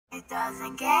It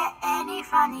doesn't get any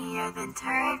funnier than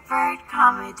turd bird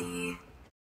comedy.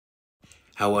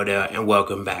 Hello there and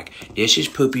welcome back. This is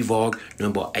Poopy vlog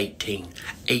number 18.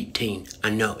 18. I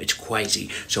know, it's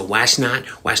crazy. So last night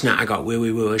I got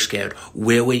really scared.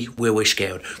 Really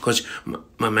scared. Because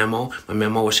my mama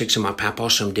was fixing my papaw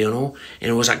some dinner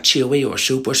and it was like chili or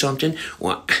soup or something.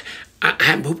 Well, I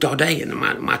hadn't pooped all day and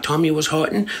my tummy was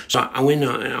hurting. So I went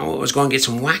and I was going to get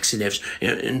some laxatives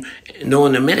and they're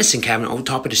in the medicine cabinet over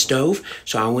top of the stove.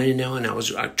 So I went in there and I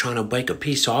was trying to break a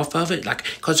piece off of it,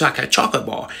 cause like a chocolate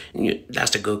bar. And that's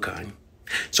the good kind.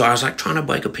 So I was trying to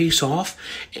break a piece off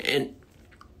and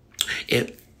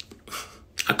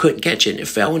I couldn't catch it and it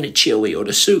fell in the chili or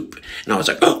the soup. And I was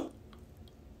like, oh.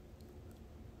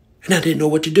 And I didn't know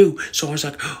what to do. So I was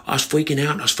freaking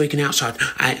out. So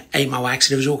I ate my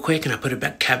laxatives real quick and I put it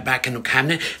back in the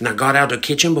cabinet. And I got out of the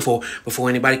kitchen before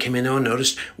anybody came in there and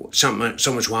noticed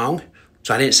something was wrong.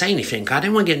 So I didn't say anything. I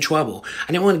didn't want to get in trouble.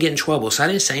 So I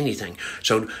didn't say anything.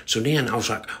 So then I was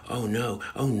like, oh no.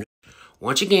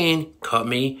 Once again, cut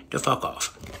me the fuck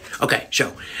off. Okay,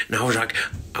 so, and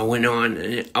I went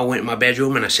in my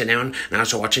bedroom and I sat down and I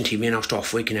was watching TV and I started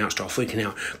freaking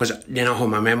out. Because then I heard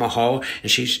my mama holler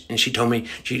and she told me,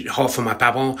 she hollered for my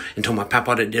papa and told my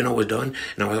papa that dinner was done.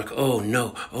 And I was like, oh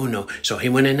no. So he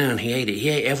went in there and he ate it. He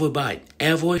ate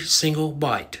every single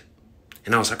bite.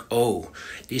 And I was like, oh,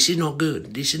 this is not good.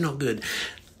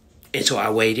 And so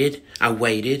I waited.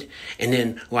 And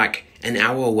then like an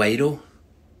hour later,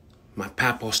 my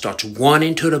papa starts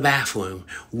running to the bathroom,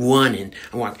 running.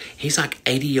 He's like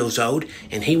 80 years old,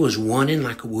 and he was running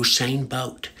like a Usain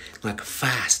Bolt, like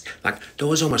fast. Like there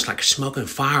was almost like smoking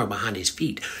fire behind his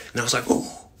feet. And I was like,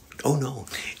 oh no.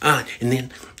 And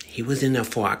then he was in there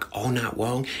for like all night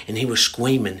long, and he was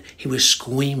screaming.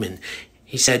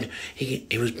 He said he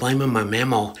was blaming my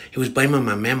mama.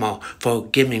 For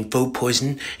giving him food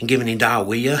poisoning and giving him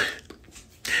diarrhea.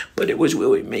 But it was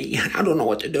really me. I don't know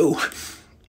what to do.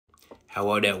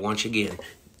 Hello there once again.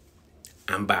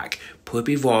 I'm back.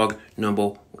 Poopy vlog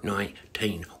number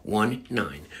 19.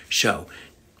 19. So,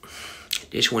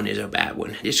 this one is a bad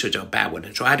one. This was a bad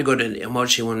one. So I had to go to the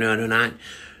emergency room the other night.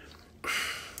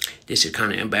 This is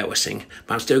kind of embarrassing,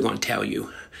 but I'm still going to tell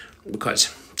you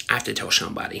because I have to tell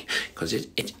somebody because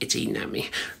it's eating at me.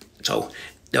 So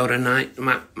the other night,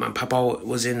 my papa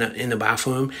was in the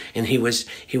bathroom and he was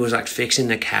like fixing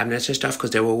the cabinets and stuff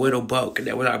because they were a little broke.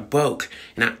 They were like broke,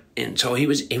 and so he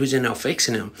was in there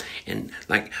fixing them. And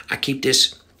like I keep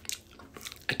this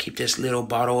little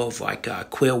bottle of like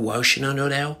Quill lotion under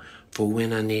there for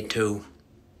when I need to.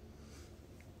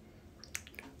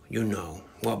 You know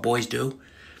what boys do.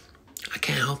 I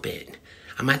can't help it.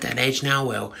 I'm at that age now.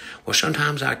 Well,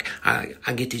 sometimes I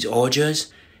get these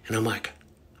urges and I'm like,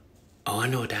 oh, I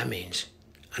know what that means.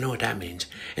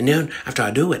 And then after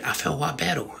I do it, I feel a lot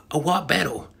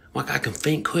better. Like I can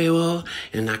think clearer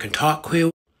and I can talk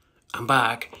clearer. I'm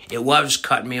back. It was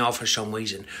cutting me off for some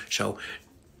reason. So,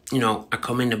 I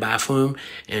come in the bathroom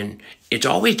and it's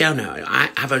always down there. I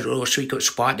have a little secret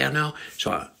spot down there.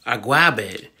 So I grab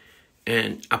it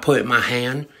and I put it in my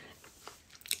hand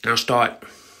and I start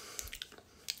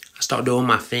doing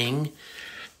my thing.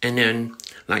 And then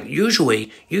like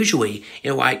usually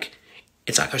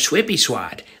it's like a slippy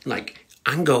slide. Like,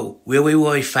 I can go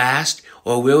really fast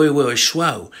or really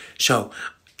slow. So,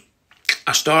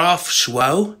 I start off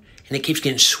slow, and it keeps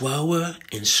getting slower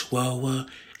and slower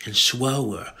and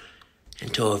slower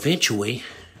until eventually,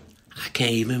 I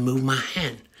can't even move my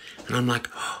hand. And I'm like,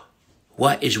 oh,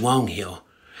 what is wrong here?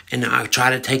 And I try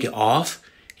to take it off,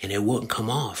 and it wouldn't come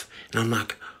off. And I'm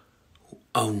like,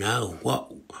 oh no,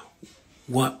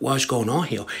 what's going on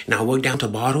here? And I went down to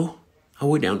the bottle.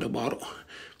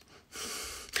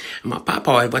 And my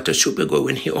papa had put the super glue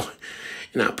in here.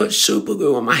 And I put super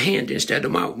glue on my hand instead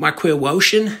of my Quill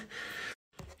lotion.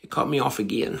 It caught me off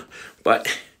again. But,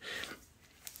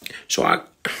 so I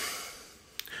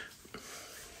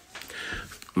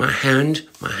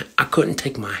couldn't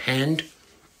take my hand.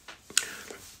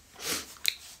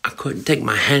 I couldn't take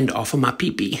my hand off of my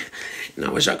pee-pee. And I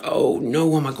was like, oh no,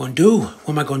 what am I going to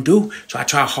do? So I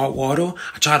tried hot water.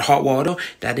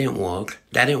 That didn't work.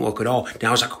 At all. Then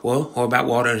I was like, well, what about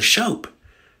water and soap?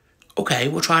 Okay,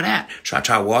 we'll try that. So I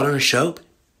tried water and soap.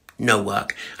 No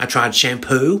luck. I tried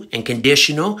shampoo and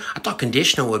conditioner. I thought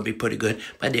conditioner would be pretty good,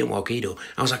 but it didn't work either.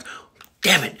 I was like,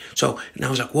 damn it. So, and I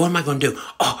was like, what am I going to do?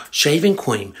 Oh, shaving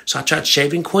cream. So I tried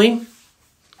shaving cream.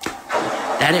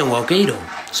 That didn't work either.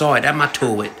 Sorry, that's my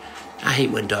toilet. I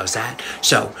hate when it does that.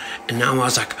 So, and now I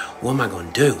was like, what am I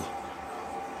going to do?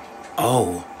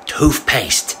 Oh,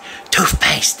 toothpaste.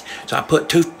 So I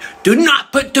put do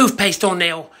not put toothpaste on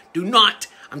there. Do not.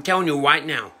 I'm telling you right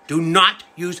now, do not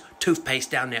use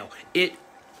toothpaste down there. It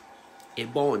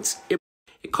burns. It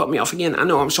cut me off again. I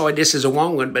know, I'm sorry, this is a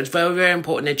long one, but it's very, very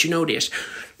important that you know this.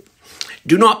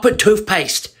 Do not put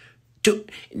toothpaste.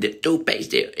 The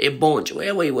toothpaste, it burns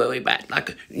way bad.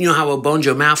 Like, you know how it burns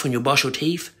your mouth when you brush your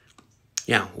teeth?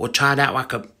 Yeah, we'll try that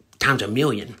like times a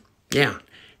million.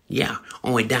 Yeah,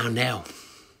 only down there.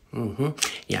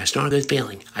 Yeah, it's not a good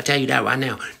feeling. I tell you that right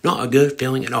now. Not a good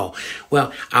feeling at all.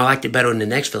 Well, I liked it better than the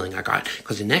next feeling I got,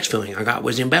 because the next feeling I got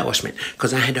was embarrassment,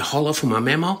 because I had to holler for my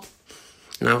memo.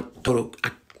 And I told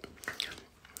her,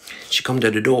 she come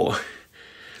to the door,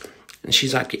 and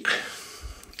she's like,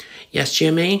 yes,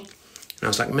 Jimmy? And I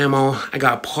was like, Memo, I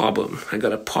got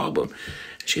a problem.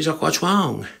 She's like, what's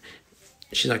wrong?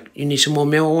 She's like, you need some more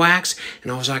mirror wax?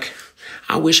 And I was like,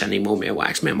 I wish I need more mirror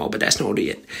wax, Memo, but that's not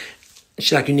it. And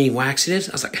she's like, you need Laxative?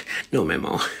 I was like, no,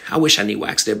 Memo, I wish I need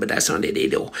Laxative, but that's not it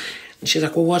either. And she's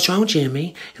like, well, what's wrong,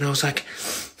 Jimmy? And I was like,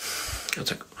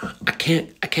 I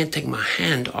can't take my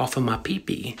hand off of my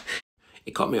pee-pee.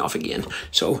 It caught me off again.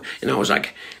 And I was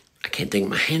like, I can't take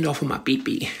my hand off of my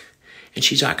pee-pee. And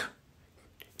she's like,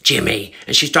 Jimmy.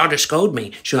 And she started to scold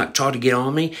me. She like tried to get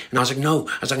on me. And I was like, no.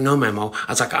 No, Memo.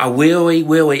 I was like,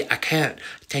 I can't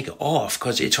take it off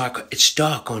because it's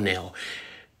stuck on there.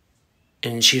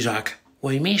 And she's like, what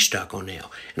do you mean stuck on there?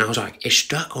 And I was like, it's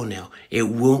stuck on there. It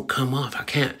won't come off. I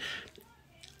can't.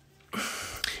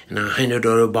 And I handed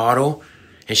her the bottle,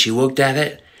 and she looked at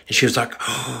it, and she was like,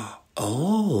 oh.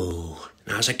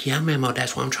 And I was like, yeah, Memo,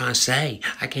 that's what I'm trying to say.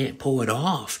 I can't pull it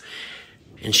off.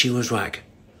 And she was like,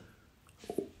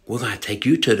 we're going to take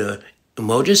you to the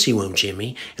emergency room,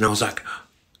 Jimmy. And I was like,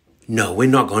 no, we're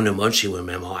not going to the emergency room,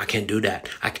 Memo. I can't do that.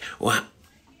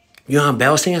 You know how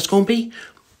embarrassing that's going to be?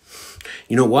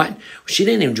 You know what? She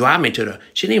didn't even drive me to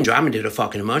the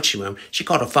fucking emergency room. She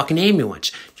called a fucking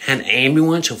ambulance. Had an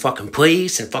ambulance and fucking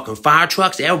police and fucking fire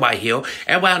trucks. Everybody here.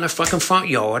 Everybody in the fucking front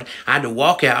yard. I had to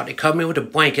walk out. They covered me with a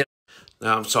blanket.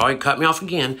 I'm sorry, cut me off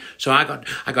again. So I got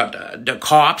the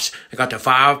cops. I got the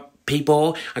fire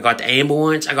people. I got the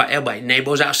ambulance. I got everybody.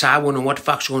 Neighbors outside wondering what the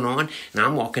fuck's going on. And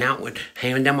I'm walking out with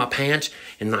hanging down my pants.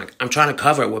 And like, I'm trying to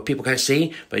cover it where people can't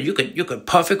see. But you could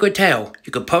perfectly tell.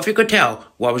 You could perfectly tell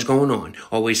what was going on.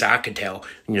 Or at least I could tell,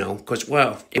 because,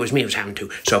 well, it was me who was having to.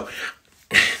 So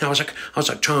I was like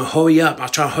trying to hurry up. I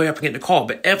was trying to hurry up and get in the car.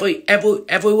 But every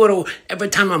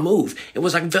time I moved, it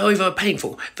was like very, very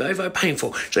painful. Very, very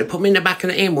painful. So they put me in the back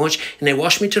of the ambulance and they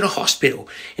rushed me to the hospital.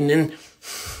 And then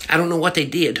I don't know what they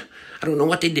did.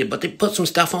 But they put some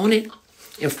stuff on it.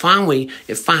 And finally,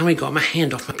 it got my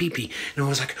hand off my pee-pee. And I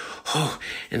was like, oh.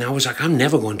 And I was like, I'm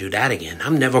never going to do that again.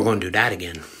 And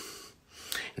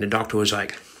the doctor was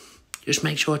like, just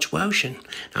make sure it's lotion.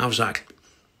 And I was like,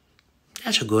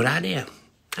 that's a good idea.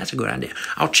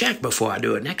 I'll check before I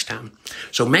do it next time.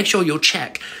 So make sure you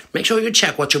check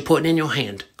what you're putting in your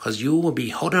hand, because you will be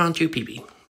holding on to your pee-pee.